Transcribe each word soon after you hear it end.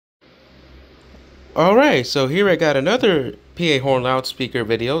Alright, so here I got another PA horn loudspeaker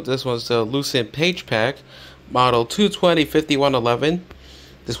video. This one's the Lucent Pagepac model 220-5111.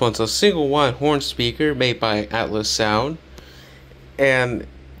 This one's a single one horn speaker made by Atlas Sound. And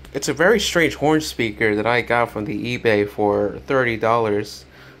it's a very strange horn speaker that I got from the eBay for $30.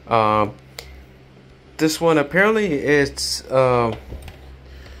 This one apparently it's a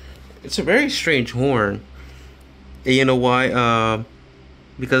very strange horn. And you know why?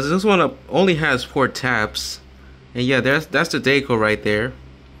 Because this one only has 4 taps, and yeah, that's the decal right there.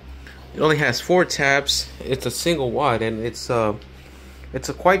 It only has 4 taps. It's a single watt, and it's a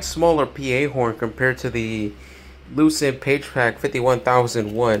quite smaller PA horn compared to the Lucent Pagepac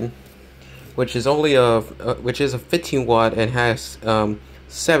 51001, which is only a 15 watt and has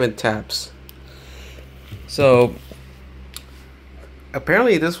 7 taps. So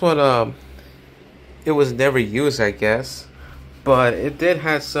apparently this one it was never used, I guess. But it did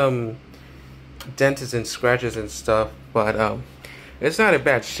have some dents and scratches and stuff, but it's not in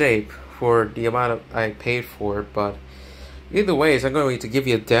bad shape for the amount I paid for it. But either way, I'm going to give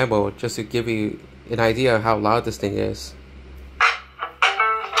you a demo just to give you an idea of how loud this thing is.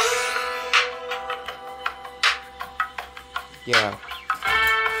 Yeah,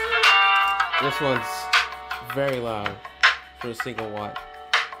 this one's very loud for a single watt.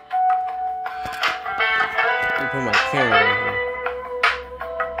 Let me put my camera right here.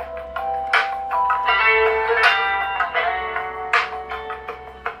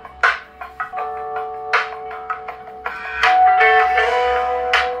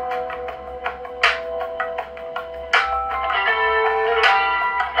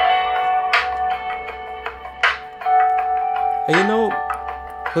 And you know,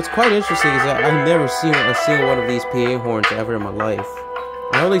 what's quite interesting is that I've never seen a single one of these PA horns ever in my life.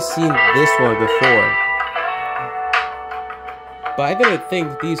 I've only seen this one before. But I didn't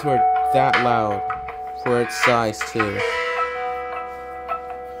think these were that loud for its size too.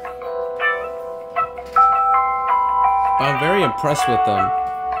 But I'm very impressed with them.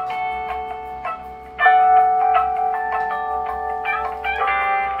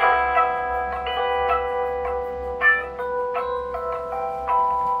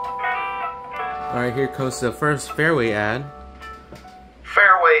 Alright, here comes the first Fairway ad.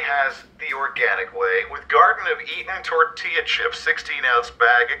 Fairway has the organic way with Garden of Eden tortilla chips, 16-ounce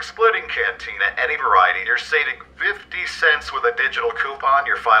bag, exploding cantina, any variety. You're saving 50 cents with a digital coupon.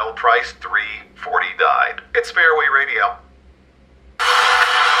 Your final price $3.40 died. It's Fairway Radio.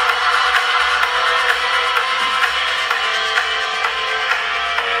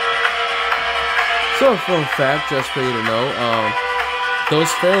 So, fun fact, just for you to know,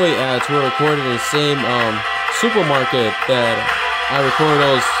 those Fairway ads were recorded in the same supermarket that I recorded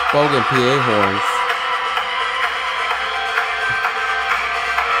those Bogan PA horns.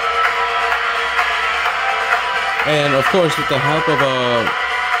 And of course, with the help of a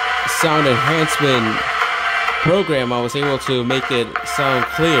sound enhancement program, I was able to make it sound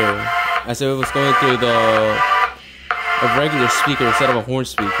clear as if it was going through a regular speaker instead of a horn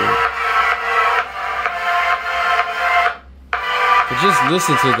speaker. But just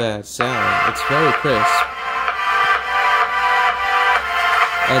listen to that sound. It's very crisp.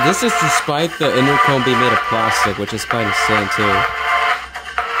 And this is despite the intercom being made of plastic, which is quite insane too.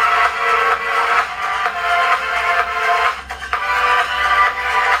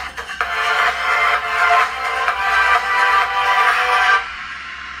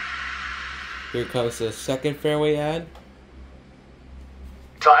 Here comes the second Fairway ad.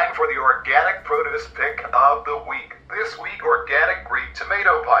 Time for the organic produce pick of the week. This week, organic Greek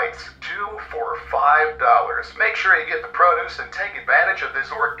tomato bites, 2 for $5. Make sure you get the produce and take advantage of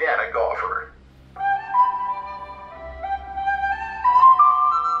this organic offer.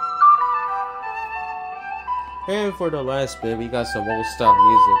 And for the last bit, we got some old style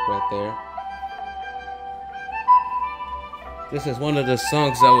music right there. This is one of the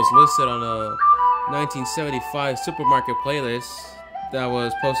songs that was listed on a 1975 supermarket playlist that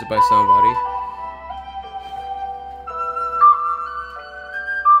was posted by somebody.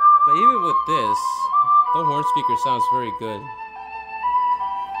 But even with this, the horn speaker sounds very good.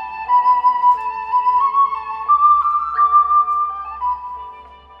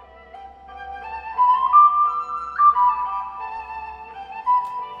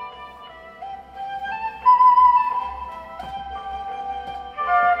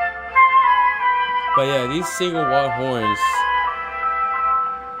 But yeah, these single watt horns,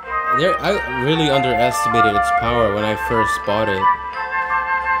 I really underestimated its power when I first bought it.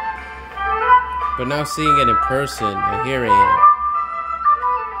 But now seeing it in person and hearing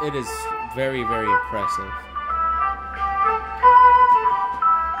it is very, very impressive.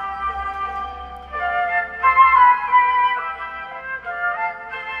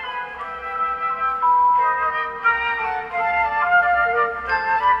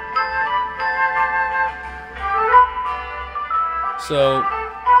 So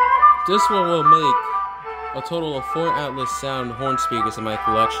this one will make a total of 4 Atlas Sound horn speakers in my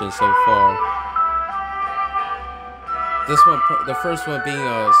collection so far. This one, the first one being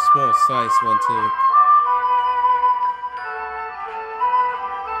a small size one too.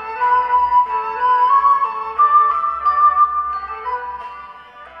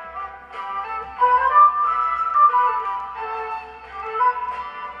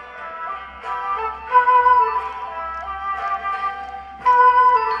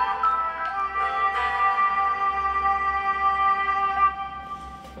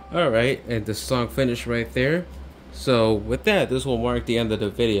 Alright, and the song finished right there. So with that, this will mark the end of the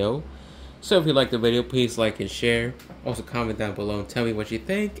video. So if you like the video, please like and share. Also comment down below and tell me what you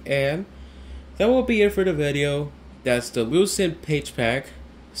think. And that will be it for the video. That's the Lucent Pagepac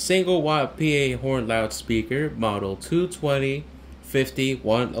single watt PA horn loudspeaker model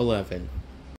 220-50-111.